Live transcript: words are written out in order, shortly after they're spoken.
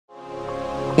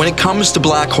When it comes to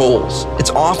black holes, it's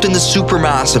often the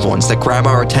supermassive ones that grab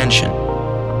our attention.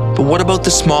 But what about the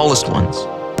smallest ones?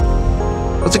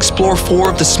 Let's explore 4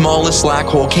 of the smallest black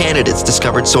hole candidates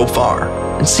discovered so far,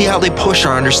 and see how they push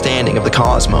our understanding of the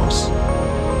cosmos.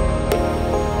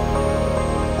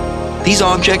 These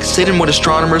objects sit in what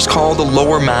astronomers call the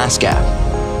lower mass gap.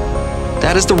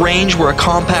 That is the range where a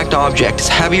compact object is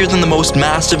heavier than the most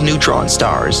massive neutron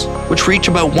stars, which reach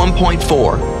about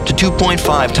 1.4 to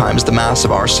 2.5 times the mass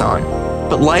of our Sun,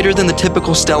 but lighter than the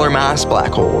typical stellar mass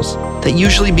black holes that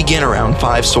usually begin around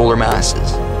 5 solar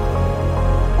masses.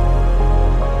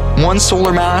 1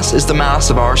 solar mass is the mass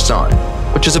of our Sun,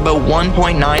 which is about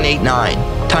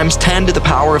 1.989 times 10 to the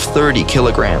power of 30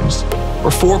 kilograms, or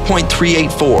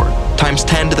 4.384 times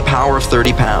 10 to the power of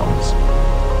 30 pounds.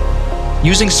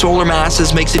 Using solar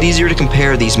masses makes it easier to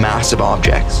compare these massive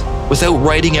objects, without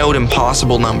writing out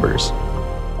impossible numbers.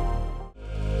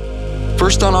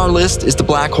 First on our list is the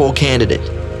black hole candidate,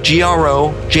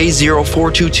 GRO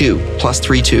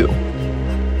J0422+32.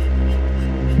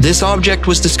 This object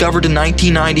was discovered in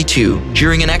 1992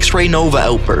 during an X-ray nova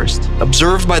outburst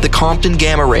observed by the Compton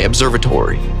Gamma Ray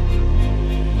Observatory.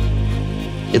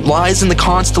 It lies in the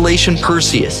constellation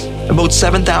Perseus, about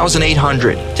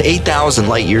 7,800 to 8,000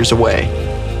 light-years away.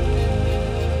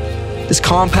 This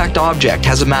compact object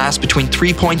has a mass between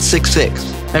 3.66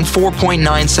 and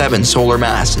 4.97 solar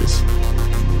masses.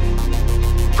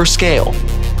 For scale,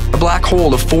 a black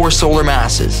hole of 4 solar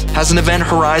masses has an event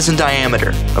horizon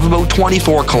diameter of about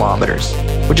 24 kilometers,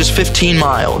 which is 15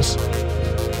 miles.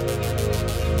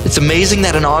 It's amazing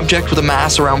that an object with a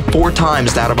mass around 4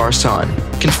 times that of our Sun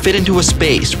can fit into a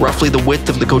space roughly the width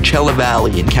of the Coachella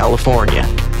Valley in California,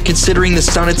 considering the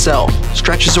Sun itself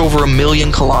stretches over 1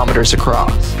 million kilometers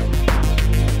across.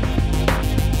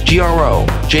 GRO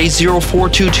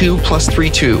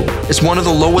J0422+32 is one of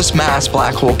the lowest mass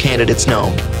black hole candidates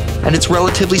known, and its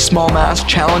relatively small mass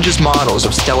challenges models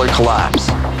of stellar collapse,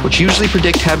 which usually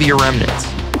predict heavier remnants.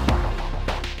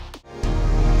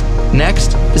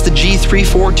 Next is the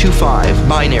G3425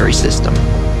 Binary System.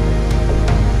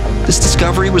 This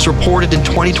discovery was reported in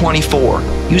 2024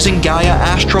 using Gaia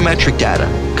astrometric data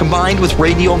combined with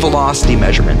radial velocity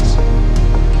measurements.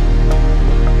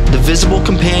 The visible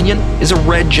companion is a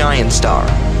red giant star,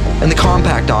 and the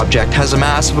compact object has a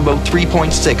mass of about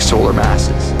 3.6 solar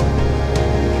masses.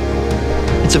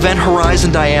 Its event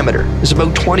horizon diameter is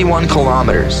about 21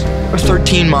 kilometers, or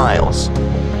 13 miles.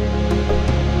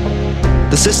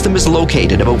 The system is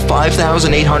located about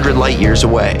 5,800 light-years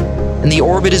away, and the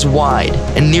orbit is wide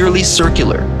and nearly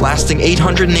circular, lasting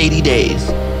 880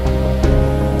 days.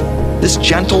 This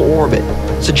gentle orbit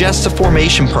suggests a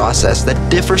formation process that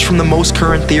differs from the most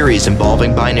current theories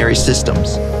involving binary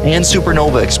systems and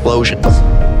supernova explosions.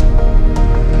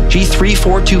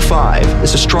 G3425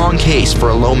 is a strong case for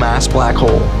a low-mass black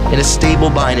hole in a stable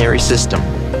binary system.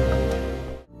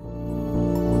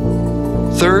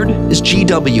 Third is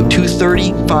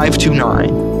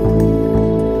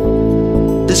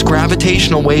GW23529. This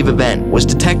gravitational wave event was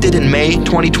detected in May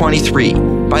 2023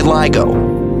 by LIGO,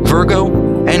 Virgo,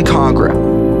 and Congra.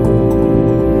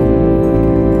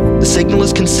 The signal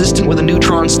is consistent with a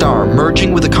neutron star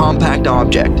merging with a compact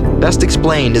object, best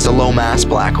explained as a low-mass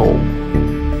black hole.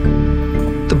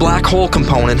 The black hole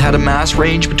component had a mass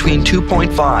range between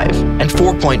 2.5 and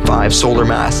 4.5 solar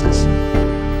masses.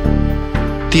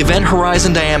 The event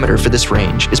horizon diameter for this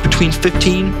range is between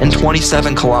 15 and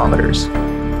 27 kilometers,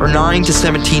 or 9 to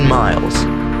 17 miles.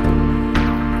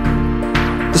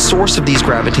 The source of these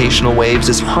gravitational waves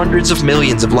is hundreds of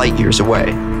millions of light-years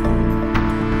away.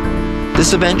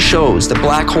 This event shows that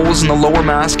black holes in the lower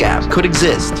mass gap could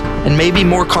exist and may be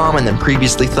more common than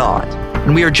previously thought,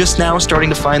 and we are just now starting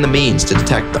to find the means to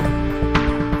detect them.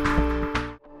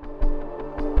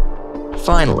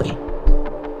 Finally,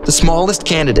 the smallest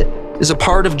candidate is a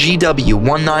part of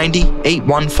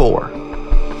GW190814.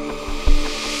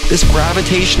 This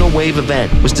gravitational wave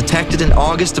event was detected in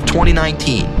August of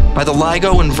 2019 by the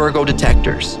LIGO and Virgo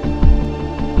detectors.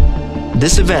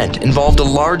 This event involved a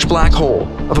large black hole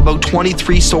of about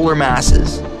 23 solar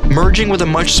masses, merging with a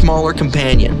much smaller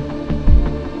companion.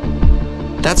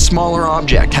 That smaller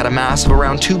object had a mass of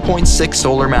around 2.6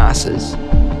 solar masses.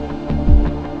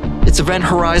 Its event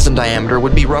horizon diameter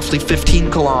would be roughly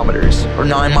 15 kilometers, or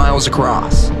 9 miles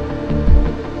across.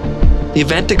 The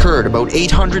event occurred about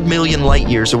 800 million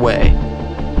light-years away.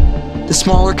 The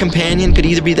smaller companion could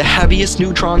either be the heaviest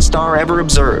neutron star ever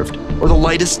observed, or the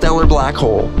lightest stellar black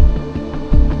hole.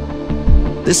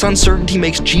 This uncertainty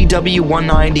makes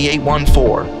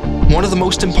GW190814 one of the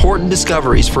most important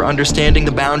discoveries for understanding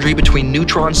the boundary between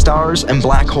neutron stars and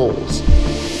black holes.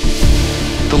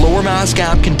 The lower mass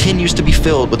gap continues to be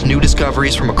filled with new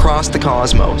discoveries from across the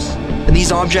cosmos, and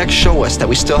these objects show us that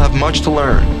we still have much to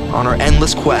learn on our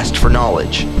endless quest for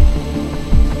knowledge.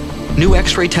 New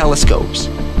X-ray telescopes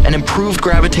and improved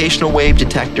gravitational wave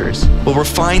detectors will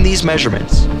refine these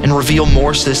measurements and reveal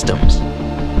more systems.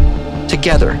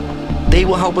 Together, they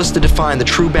will help us to define the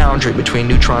true boundary between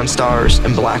neutron stars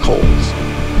and black holes.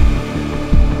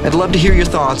 I'd love to hear your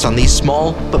thoughts on these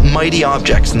small but mighty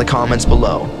objects in the comments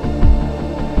below.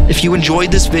 If you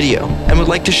enjoyed this video and would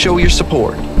like to show your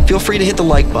support, feel free to hit the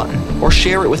like button or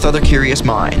share it with other curious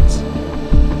minds.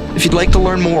 If you'd like to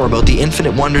learn more about the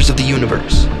infinite wonders of the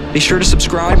universe, be sure to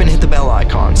subscribe and hit the bell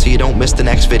icon so you don't miss the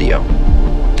next video.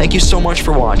 Thank you so much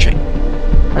for watching.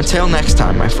 Until next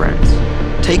time, my friends,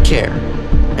 take care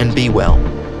and be well.